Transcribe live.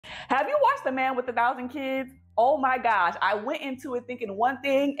Have you watched The Man with 1,000 Kids? Oh my gosh, I went into it thinking one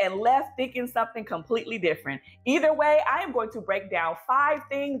thing and left thinking something completely different. Either way, I am going to break down 5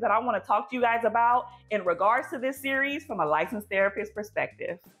 things that I want to talk to you guys about in regards to this series from a licensed therapist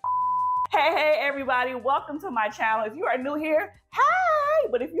perspective. Hey everybody, welcome to my channel. If you are new here, hi!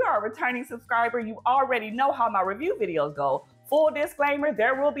 But if you are a returning subscriber, you already know how my review videos go. Full disclaimer,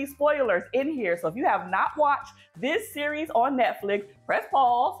 there will be spoilers in here. So if you have not watched this series on Netflix, press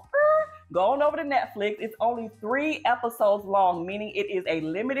pause, go on over to Netflix. It's only 3 episodes long, meaning it is a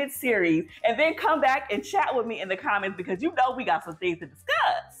limited series. And then come back and chat with me in the comments because you know we got some things to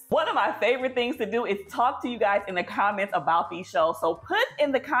discuss. One of my favorite things to do is talk to you guys in the comments about these shows. So put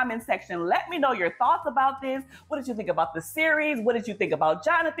in the comment section, let me know your thoughts about this. What did you think about the series? What did you think about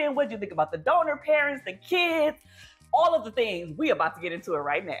Jonathan? What did you think about the donor parents, the kids? All of the things. We about to get into it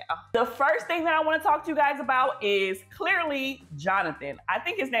right now. The first thing that I want to talk to you guys about is clearly Jonathan. I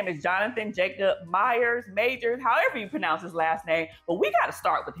think his name is Jonathan Jacob Meijer, however you pronounce his last name, but we got to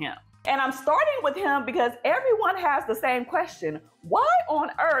start with him. And I'm starting with him because everyone has the same question. Why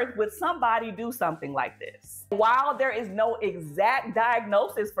on earth would somebody do something like this? While there is no exact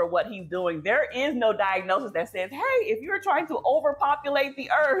diagnosis for what he's doing, there is no diagnosis that says, hey, if you're trying to overpopulate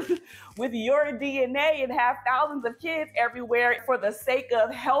the earth with your DNA and have thousands of kids everywhere for the sake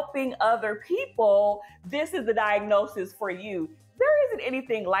of helping other people, this is the diagnosis for you. There isn't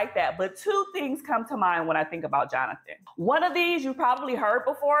anything like that, but 2 things come to mind when I think about Jonathan. One of these you probably heard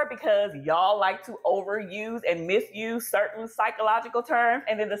before because y'all like to overuse and misuse certain psychological terms.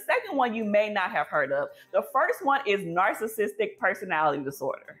 And then the second one you may not have heard of. The first one is narcissistic personality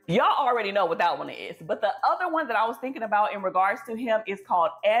disorder. Y'all already know what that one is, but the other one that I was thinking about in regards to him is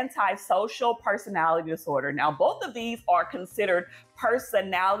called antisocial personality disorder. Now, both of these are considered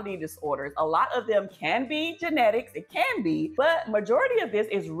personality disorders. A lot of them can be genetics, it can be, but majority of this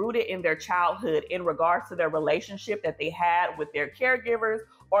is rooted in their childhood in regards to their relationship that they had with their caregivers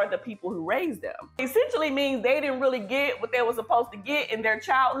or the people who raised them. Essentially means they didn't really get what they were supposed to get in their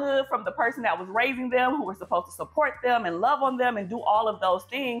childhood from the person that was raising them, who was supposed to support them and love on them and do all of those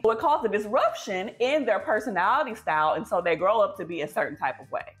things. So it caused a disruption in their personality style, and so they grow up to be a certain type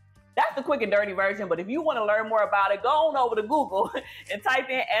of way. That's the quick and dirty version, but if you want to learn more about it, go on over to Google and type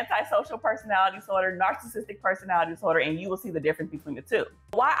in antisocial personality disorder, narcissistic personality disorder, and you will see the difference between the 2.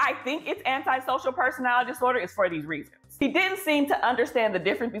 Why I think it's antisocial personality disorder is for these reasons. He didn't seem to understand the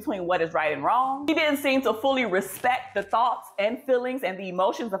difference between what is right and wrong. He didn't seem to fully respect the thoughts and feelings and the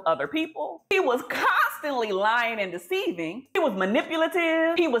emotions of other people. He was constantly lying and deceiving. He was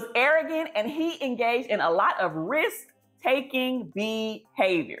manipulative. He was arrogant, and he engaged in a lot of risk-taking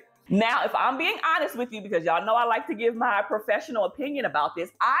behavior. Now, if I'm being honest with you, because y'all know I like to give my professional opinion about this,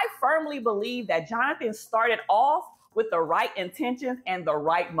 I firmly believe that Jonathan started off with the right intentions and the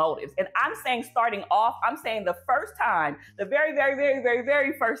right motives. And I'm saying starting off, I'm saying the first time, the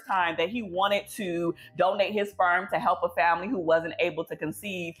very first time that he wanted to donate his sperm to help a family who wasn't able to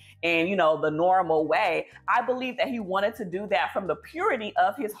conceive in, the normal way. I believe that he wanted to do that from the purity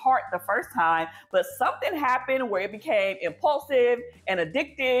of his heart the first time, but something happened where it became impulsive and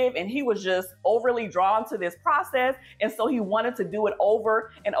addictive, and he was just overly drawn to this process. And so he wanted to do it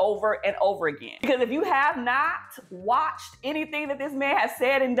over and over and over again. Because if you have not watched anything that this man has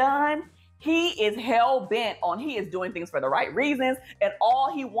said and done, he is hell-bent on he is doing things for the right reasons, and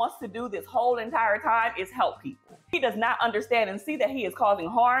all he wants to do this whole entire time is help people. He does not understand and see that he is causing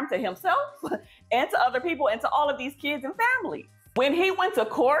harm to himself and to other people and to all of these kids and families. When he went to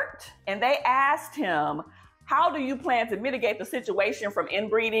court and they asked him, how do you plan to mitigate the situation from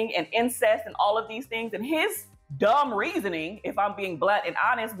inbreeding and incest and all of these things? And his dumb reasoning, if I'm being blunt and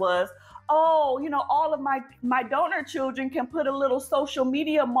honest, was, oh, all of my donor children can put a little social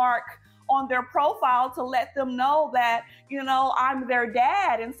media mark on their profile to let them know that, I'm their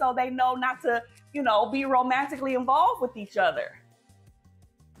dad. And so they know not to, be romantically involved with each other.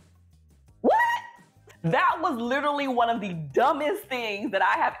 What? That was literally one of the dumbest things that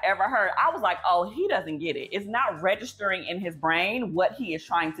I have ever heard. I was like, oh, he doesn't get it. It's not registering in his brain what he is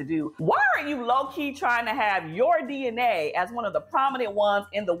trying to do. Why are you low-key trying to have your DNA as one of the prominent ones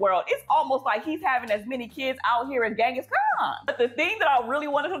in the world? It's almost like he's having as many kids out here as Genghis Khan. But the thing that I really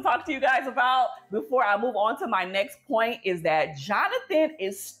wanted to talk to you guys about before I move on to my next point is that Jonathan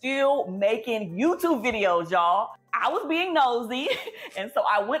is still making YouTube videos, y'all. I was being nosy. And so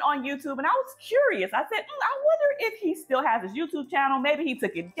I went on YouTube and I was curious. I said, I wonder if he still has his YouTube channel. Maybe he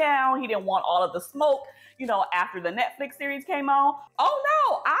took it down. He didn't want all of the smoke, you know, after the Netflix series came on. Oh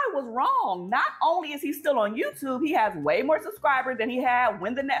no, I was wrong. Not only is he still on YouTube, he has way more subscribers than he had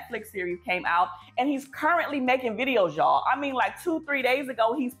when the Netflix series came out. And he's currently making videos, y'all. I mean, like 2-3 days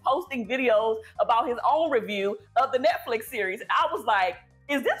ago, he's posting videos about his own review of the Netflix series. And I was like,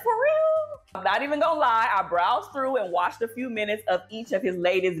 is this for real? I'm not even gonna lie, I browsed through and watched a few minutes of each of his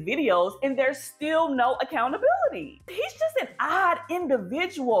latest videos, and there's still no accountability. He's just an odd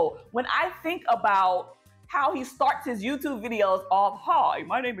individual. When I think about how he starts his YouTube videos off, hi,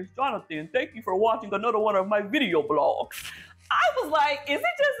 my name is Jonathan. Thank you for watching another one of my video blogs. I was like, is it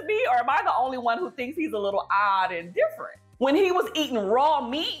just me, or am I the only one who thinks he's a little odd and different? When he was eating raw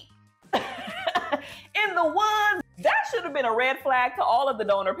meat in the ones, that should have been a red flag to all of the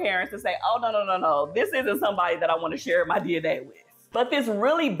donor parents to say, oh, no, this isn't somebody that I want to share my DNA with. But this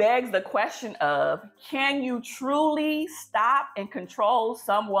really begs the question of, can you truly stop and control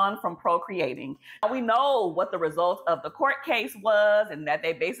someone from procreating? We know what the result of the court case was, and that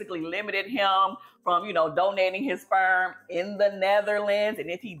they basically limited him from, you know, donating his sperm in the Netherlands.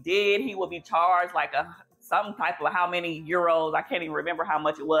 And if he did, he would be charged like some type of how many euros, I can't even remember how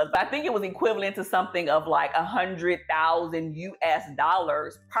much it was, but I think it was equivalent to something of like 100,000 US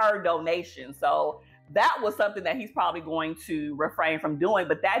dollars per donation. So that was something that he's probably going to refrain from doing,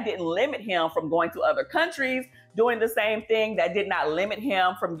 but that didn't limit him from going to other countries, doing the same thing. That did not limit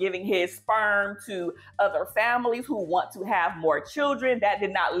him from giving his sperm to other families who want to have more children. That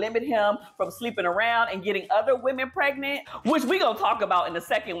did not limit him from sleeping around and getting other women pregnant, which we're gonna talk about in a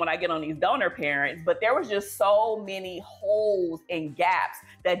second when I get on these donor parents. But there was just so many holes and gaps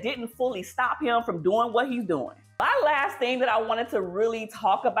that didn't fully stop him from doing what he's doing. My last thing that I wanted to really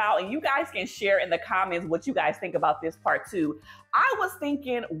talk about, and you guys can share in the comments what you guys think about this part too. I was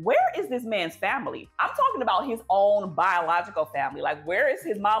thinking, where is this man's family? I'm talking about his own biological family. Like, where is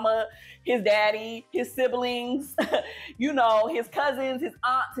his mama, his daddy, his siblings, you know, his cousins, his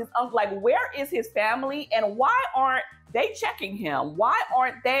aunts, his uncles? Like, where is his family, and why aren't they checking him? Why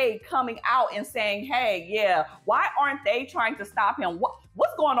aren't they coming out and saying, hey, yeah, why aren't they trying to stop him?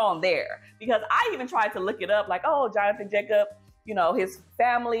 What's going on there? Because I even tried to look it up, like, oh, Jonathan Jacob, you know, his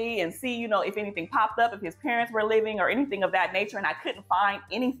family, and see, you know, if anything popped up, if his parents were living or anything of that nature, and I couldn't find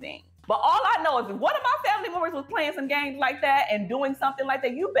anything. But all I know is if one of my family members was playing some games like that and doing something like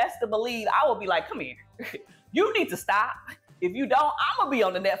that, you best to believe I will be like, come here, you need to stop. If you don't, I'm gonna be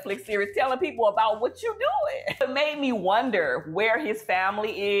on the Netflix series telling people about what you're doing. It made me wonder where his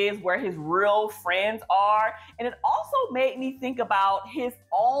family is, where his real friends are. And it also made me think about his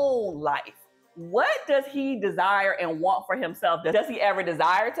own life. What does he desire and want for himself? Does he ever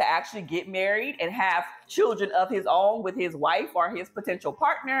desire to actually get married and have children of his own with his wife or his potential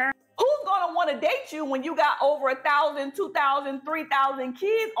partner? Who's gonna wanna date you when you got over 1,000, 2,000, 3,000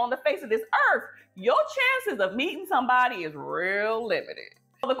 kids on the face of this earth? Your chances of meeting somebody is real limited.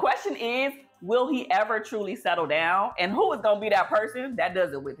 So the question is, will he ever truly settle down? And who is gonna be that person that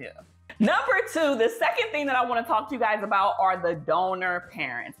does it with him? Number two, the second thing that I want to talk to you guys about are the donor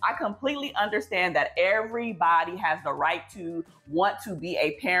parents. I completely understand that everybody has the right to want to be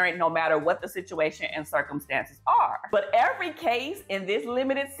a parent no matter what the situation and circumstances are. But every case in this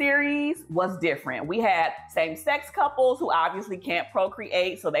limited series was different. We had same-sex couples who obviously can't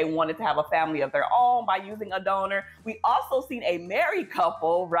procreate, so they wanted to have a family of their own by using a donor. We also seen a married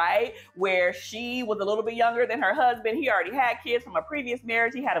couple, right, where she was a little bit younger than her husband. He already had kids from a previous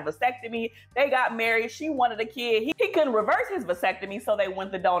marriage. He had a vasectomy. They got married. She wanted a kid. He couldn't reverse his vasectomy, so they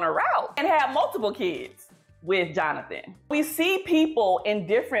went the donor route and had multiple kids with Jonathan. We see people in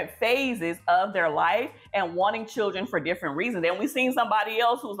different phases of their life and wanting children for different reasons. And we've seen somebody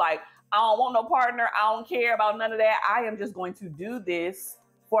else who's like, I don't want no partner. I don't care about none of that. I am just going to do this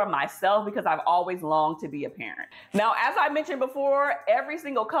for myself because I've always longed to be a parent. Now, as I mentioned before, every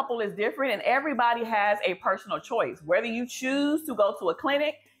single couple is different and everybody has a personal choice. Whether you choose to go to a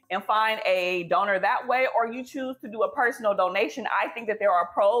clinic and find a donor that way, or you choose to do a personal donation, I think that there are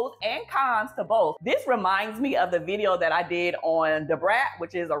pros and cons to both. This reminds me of the video that I did on BRAT,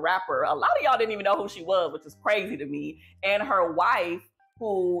 which is a rapper. A lot of y'all didn't even know who she was, which is crazy to me, and her wife,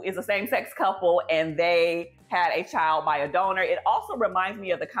 who is a same-sex couple, and they had a child by a donor. It also reminds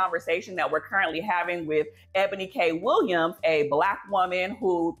me of the conversation that we're currently having with Ebony K. Williams, a Black woman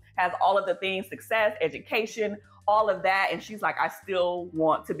who has all of the things, success, education, all of that. And she's like, I still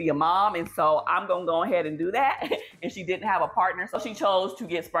want to be a mom. And so I'm going to go ahead and do that. And she didn't have a partner. So she chose to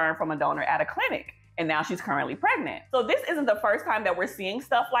get sperm from a donor at a clinic. and now she's currently pregnant. So this isn't the first time that we're seeing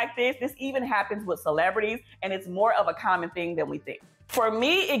stuff like this. This even happens with celebrities, and it's more of a common thing than we think. For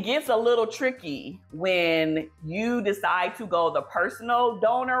me, it gets a little tricky when you decide to go the personal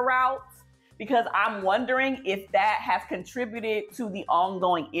donor route, because I'm wondering if that has contributed to the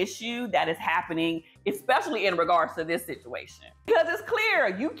ongoing issue that is happening, especially in regards to this situation. Because it's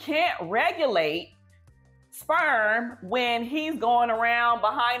clear you can't regulate sperm when he's going around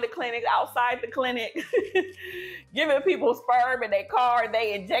behind the clinic, outside the clinic, giving people sperm in their car,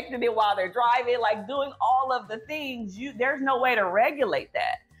 they injected it while they're driving, like doing all of the things. There's no way to regulate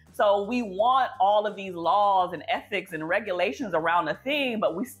that. So we want all of these laws and ethics and regulations around the thing,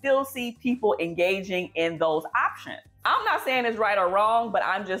 but we still see people engaging in those options. I'm not saying it's right or wrong, but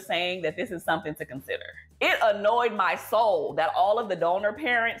I'm just saying that this is something to consider. It annoyed my soul that all of the donor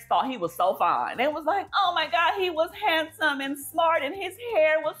parents thought he was so fine. It was like, oh my God, he was handsome and smart and his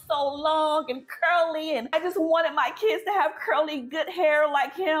hair was so long and curly, and I just wanted my kids to have curly, good hair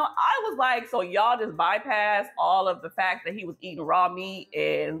like him. I was like, so y'all just bypass all of the fact that he was eating raw meat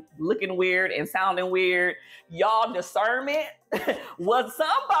and looking weird and sounding weird. Y'all discernment was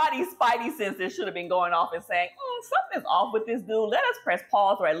somebody's spidey senses should have been going off and saying, something's off with this dude. Let us press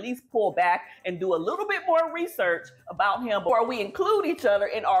pause or at least pull back and do a little bit more research about him before we include each other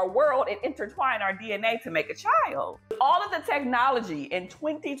in our world and intertwine our DNA to make a child. All of the technology in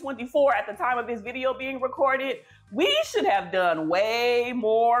 2024 at the time of this video being recorded, we should have done way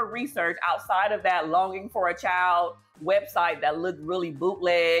more research outside of that Longing for a Child website that looked really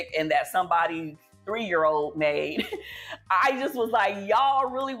bootleg and that somebody 3-year-old made. I just was like, y'all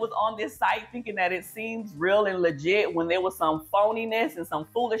really was on this site thinking that it seems real and legit when there was some phoniness and some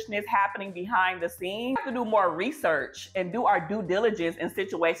foolishness happening behind the scenes. We have to do more research and do our due diligence in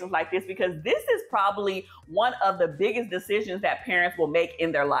situations like this, because this is probably one of the biggest decisions that parents will make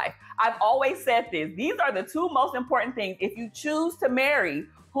in their life. I've always said this. These are the two most important things. If you choose to marry,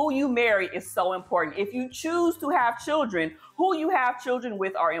 who you marry is so important. If you choose to have children, who you have children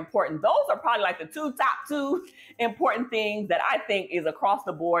with are important. Those are probably like the top two important things that I think is across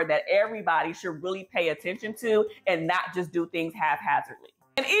the board that everybody should really pay attention to and not just do things haphazardly.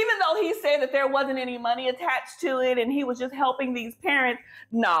 And even though he said that there wasn't any money attached to it and he was just helping these parents,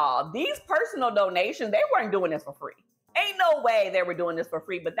 nah, these personal donations, they weren't doing this for free. Ain't no way they were doing this for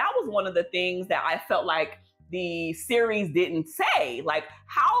free. But that was one of the things that I felt like the series didn't say. Like,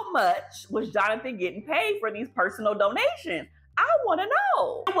 how much was Jonathan getting paid for these personal donations? I want to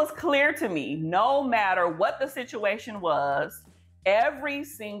know. It was clear to me, no matter what the situation was, every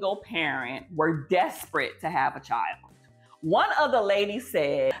single parent were desperate to have a child. One of the ladies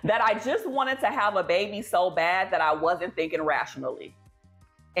said that I just wanted to have a baby so bad that I wasn't thinking rationally.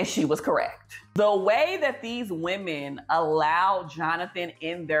 And she was correct. The way that these women allowed Jonathan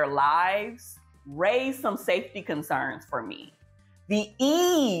in their lives raised some safety concerns for me. The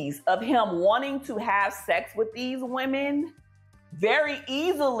ease of him wanting to have sex with these women very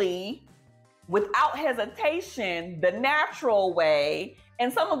easily, without hesitation, the natural way,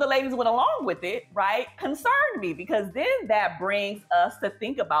 and some of the ladies went along with it, right, concerned me, because then that brings us to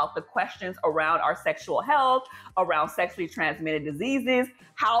think about the questions around our sexual health, around sexually transmitted diseases.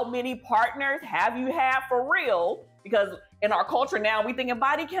 How many partners have you had for real? Because in our culture now, we thinking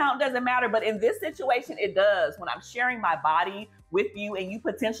body count doesn't matter, but in this situation, it does. When I'm sharing my body with you and you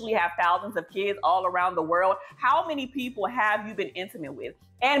potentially have thousands of kids all around the world, how many people have you been intimate with?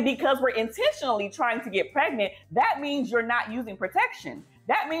 And because we're intentionally trying to get pregnant, that means you're not using protection.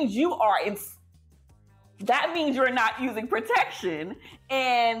 That means you're not using protection,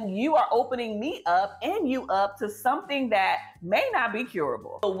 and you are opening me up and you up to something that may not be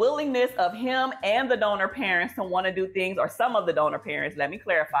curable. The willingness of him and the donor parents to want to do things, or some of the donor parents, let me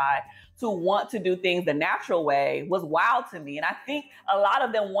clarify, to want to do things the natural way was wild to me. And I think a lot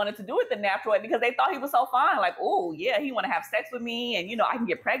of them wanted to do it the natural way because they thought he was so fine. Like, oh yeah, he want to have sex with me and, you know, I can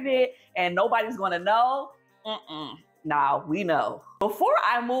get pregnant and nobody's going to know. Nah, we know. Before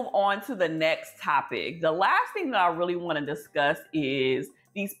I move on to the next topic, the last thing that I really want to discuss is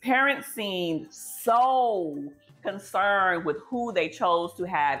these parents seemed so concerned with who they chose to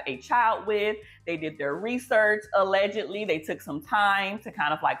have a child with. They did their research, allegedly. They took some time to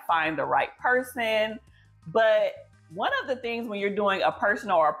kind of like find the right person. But one of the things when you're doing a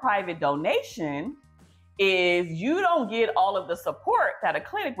personal or a private donation is you don't get all of the support that a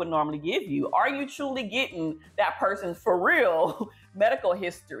clinic would normally give you. Are you truly getting that person's for real medical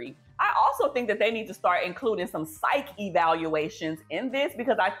history? I also think that they need to start including some psych evaluations in this,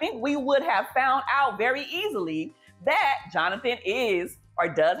 because I think we would have found out very easily that Jonathan is or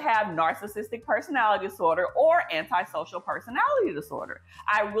does have narcissistic personality disorder or antisocial personality disorder.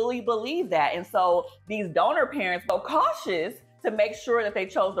 I really believe that. And so these donor parents are cautious to make sure that they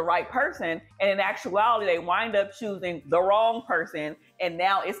chose the right person. And in actuality, they wind up choosing the wrong person. And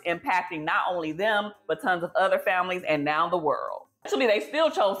now it's impacting not only them, but tons of other families and now the world. Actually, they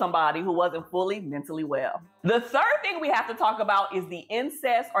still chose somebody who wasn't fully mentally well. The third thing we have to talk about is the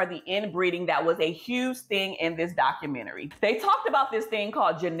incest or the inbreeding that was a huge thing in this documentary. They talked about this thing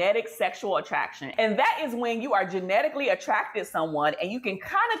called genetic sexual attraction. And that is when you are genetically attracted to someone and you can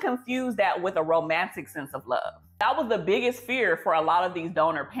kind of confuse that with a romantic sense of love. That was the biggest fear for a lot of these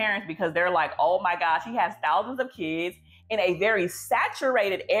donor parents because they're like, oh my gosh, he has thousands of kids in a very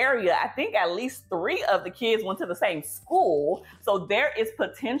saturated area. I think at least 3 of the kids went to the same school. So there is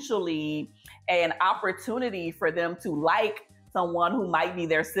potentially an opportunity for them to like someone who might be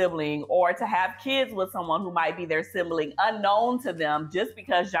their sibling or to have kids with someone who might be their sibling unknown to them just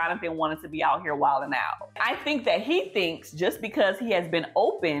because Jonathan wanted to be out here wilding out. I think that he thinks just because he has been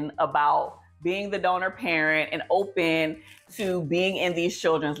open about being the donor parent and open to being in these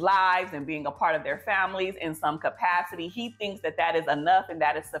children's lives and being a part of their families in some capacity, he thinks that that is enough and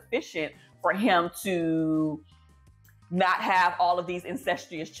that is sufficient for him to not have all of these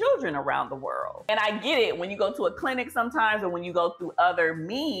incestuous children around the world. And I get it, when you go to a clinic sometimes or when you go through other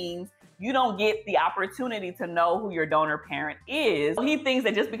means, you don't get the opportunity to know who your donor parent is. He thinks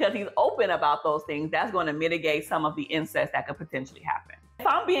that just because he's open about those things, that's going to mitigate some of the incest that could potentially happen. If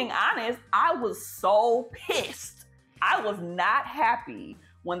I'm being honest, I was so pissed. I was not happy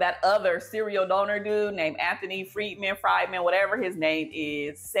when that other serial donor dude named Anthony Friedman, whatever his name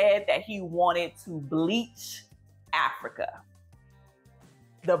is, said that he wanted to bleach Africa.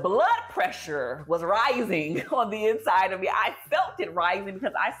 The blood pressure was rising on the inside of me. I felt it rising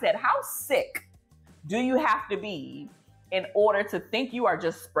because I said, how sick do you have to be in order to think you are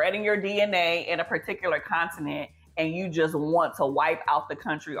just spreading your DNA in a particular continent and you just want to wipe out the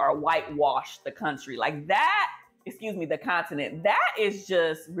country or whitewash the country? Like that, the continent, that is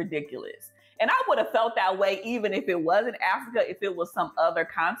just ridiculous. And I would have felt that way even if it wasn't Africa, if it was some other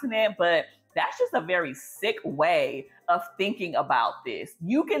continent, but that's just a very sick way of thinking about this.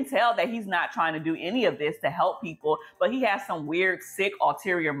 You can tell that he's not trying to do any of this to help people, but he has some weird, sick,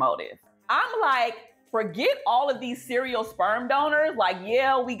 ulterior motive. I'm like, forget all of these serial sperm donors. Like,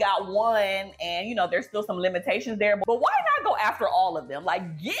 yeah, we got one and, there's still some limitations there, but why not go after all of them?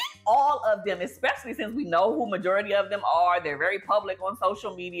 Like, get all of them, especially since we know who majority of them are. They're very public on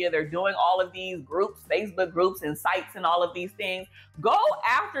social media. They're doing all of these groups, Facebook groups and sites and all of these things. Go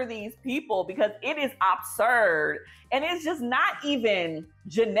after these people because it is absurd. And it's just not even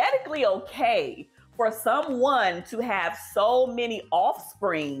genetically okay for someone to have so many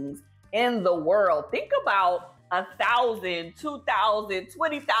offsprings in the world. Think about 1,000, 2,000,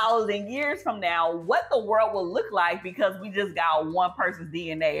 20,000 years from now, what the world will look like because we just got one person's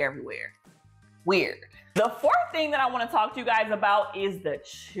DNA everywhere. Weird. The fourth thing that I want to talk to you guys about is the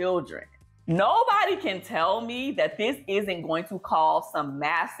children. Nobody can tell me that this isn't going to cause some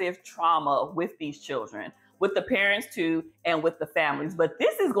massive trauma with these children, with the parents too, and with the families. But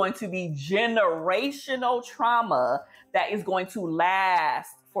this is going to be generational trauma that is going to last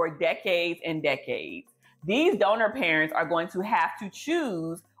for decades and decades. These donor parents are going to have to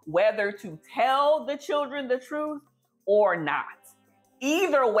choose whether to tell the children the truth or not.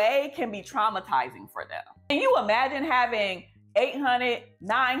 Either way can be traumatizing for them. Can you imagine having 800,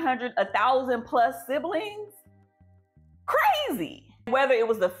 900, 1,000 plus siblings? Crazy. Whether it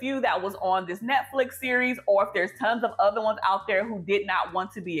was the few that was on this Netflix series or if there's tons of other ones out there who did not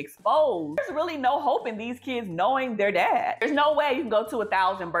want to be exposed, there's really no hope in these kids knowing their dad. There's no way you can go to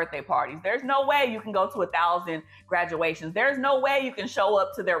 1,000 birthday parties. There's no way you can go to 1,000 graduations. There's no way you can show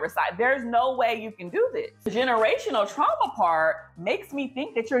up to their recital. There's no way you can do this. The generational trauma part makes me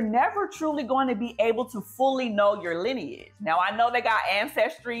think that you're never truly going to be able to fully know your lineage. Now, I know they got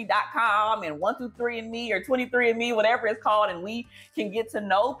Ancestry.com and 123andMe or 23andMe, whatever it's called, and we can get to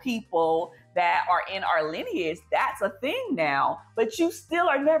know people that are in our lineage. That's a thing now, but you still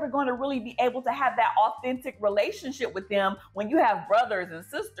are never going to really be able to have that authentic relationship with them when you have brothers and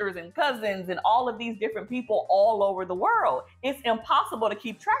sisters and cousins and all of these different people all over the world. It's impossible to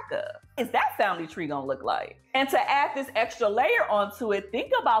keep track of. What's that family tree gonna look like? And to add this extra layer onto it,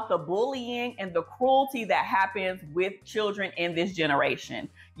 think about the bullying and the cruelty that happens with children in this generation.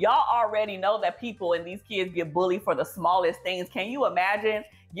 Y'all already know that people and these kids get bullied for the smallest things. Can you imagine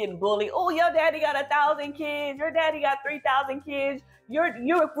getting bullied? Oh, your daddy got 1,000 kids. Your daddy got 3,000 kids.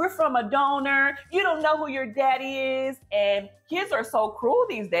 We're from a donor. You don't know who your daddy is. And kids are so cruel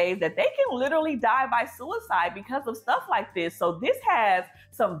these days that they can literally die by suicide because of stuff like this. So this has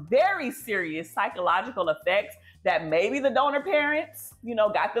some very serious psychological effects that maybe the donor parents,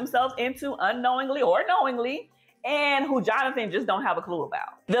 got themselves into unknowingly or knowingly, and who Jonathan just don't have a clue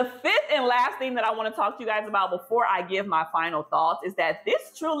about. The fifth and last thing that I want to talk to you guys about before I give my final thoughts is that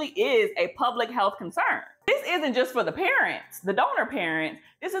this truly is a public health concern. This isn't just for the parents, the donor parents.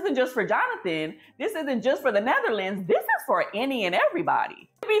 This isn't just for Jonathan. This isn't just for the Netherlands. This is for any and everybody.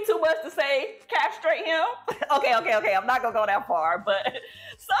 It'd be too much to say castrate him. Okay. I'm not gonna go that far, but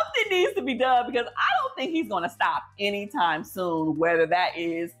something needs to be done because I don't think he's gonna stop anytime soon, whether that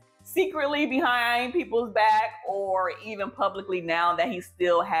is secretly behind people's back or even publicly now that he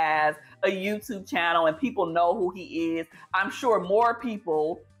still has a YouTube channel and people know who he is. I'm sure more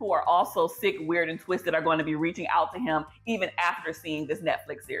people who are also sick, weird, and twisted are going to be reaching out to him even after seeing this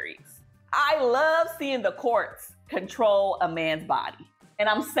Netflix series. I love seeing the courts control a man's body. And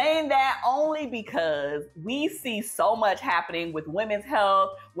I'm saying that only because we see so much happening with women's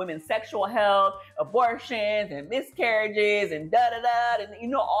health, women's sexual health, abortions and miscarriages and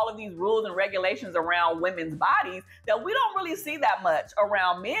and all of these rules and regulations around women's bodies that we don't really see that much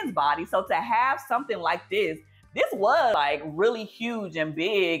around men's bodies. So to have something like this was like really huge and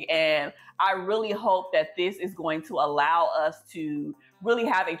big. And I really hope that this is going to allow us to really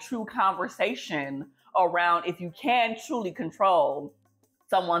have a true conversation around if you can truly control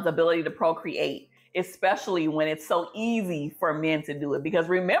someone's ability to procreate, especially when it's so easy for men to do it. Because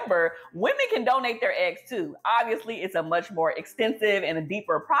remember, women can donate their eggs too. Obviously, it's a much more extensive and a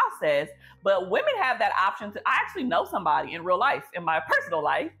deeper process, but women have that option to. I actually know somebody in real life, in my personal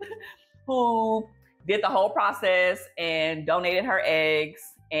life, who did the whole process and donated her eggs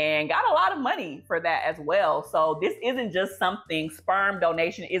and got a lot of money for that as well. So this isn't just something, sperm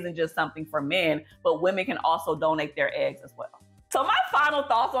donation isn't just something for men, but women can also donate their eggs as well. So my final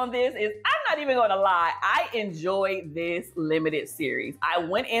thoughts on this is, I'm not even gonna lie, I enjoyed this limited series. I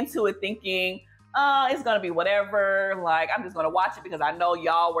went into it thinking, it's gonna be whatever, like I'm just gonna watch it because I know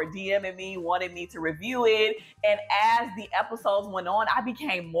y'all were DMing me, wanting me to review it. And as the episodes went on, I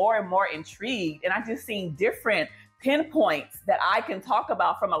became more and more intrigued, and I just seen different pinpoints that I can talk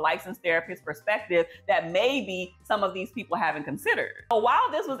about from a licensed therapist perspective that maybe some of these people haven't considered. So while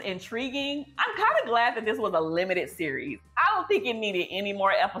this was intriguing, I'm kind of glad that this was a limited series. I don't think it needed any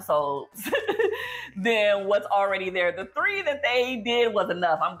more episodes than what's already there. The 3 that they did was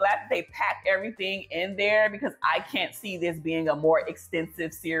enough. I'm glad that they packed everything in there because I can't see this being a more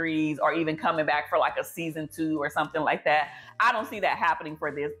extensive series or even coming back for like a season 2 or something like that. I don't see that happening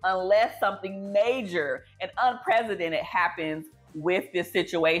for this unless something major and unprecedented happens with this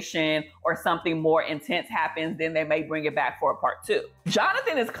situation or something more intense happens, then they may bring it back for a part 2.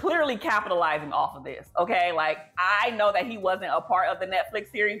 Jonathan is clearly capitalizing off of this, okay? Like, I know that he wasn't a part of the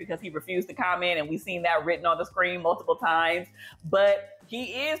Netflix series because he refused to comment, and we've seen that written on the screen multiple times, but he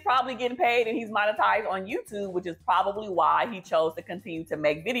is probably getting paid and he's monetized on YouTube, which is probably why he chose to continue to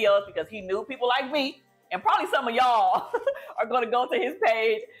make videos, because he knew people like me and probably some of y'all are going to go to his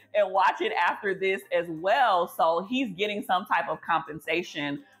page and watch it after this as well. So he's getting some type of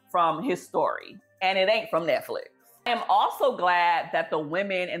compensation from his story, and it ain't from Netflix. I am also glad that the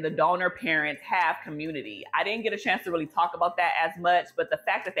women and the donor parents have community. I didn't get a chance to really talk about that as much, but the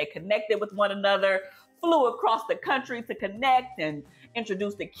fact that they connected with one another, flew across the country to connect and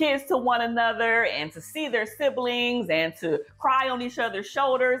introduce the kids to one another and to see their siblings and to cry on each other's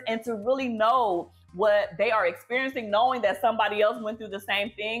shoulders and to really know what they are experiencing, knowing that somebody else went through the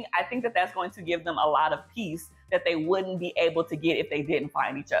same thing. I think that that's going to give them a lot of peace that they wouldn't be able to get if they didn't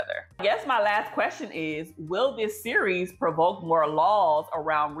find each other. I guess my last question is, will this series provoke more laws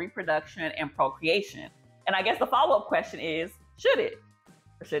around reproduction and procreation? And I guess the follow-up question is, should it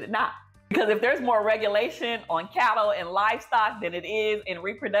or should it not? Because if there's more regulation on cattle and livestock than it is in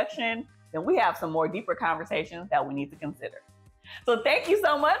reproduction, then we have some more deeper conversations that we need to consider. So thank you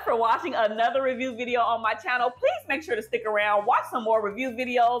so much for watching another review video on my channel. Please make sure to stick around, watch some more review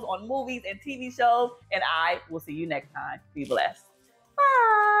videos on movies and TV shows, and I will see you next time. Be blessed.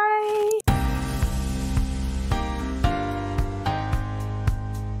 Bye.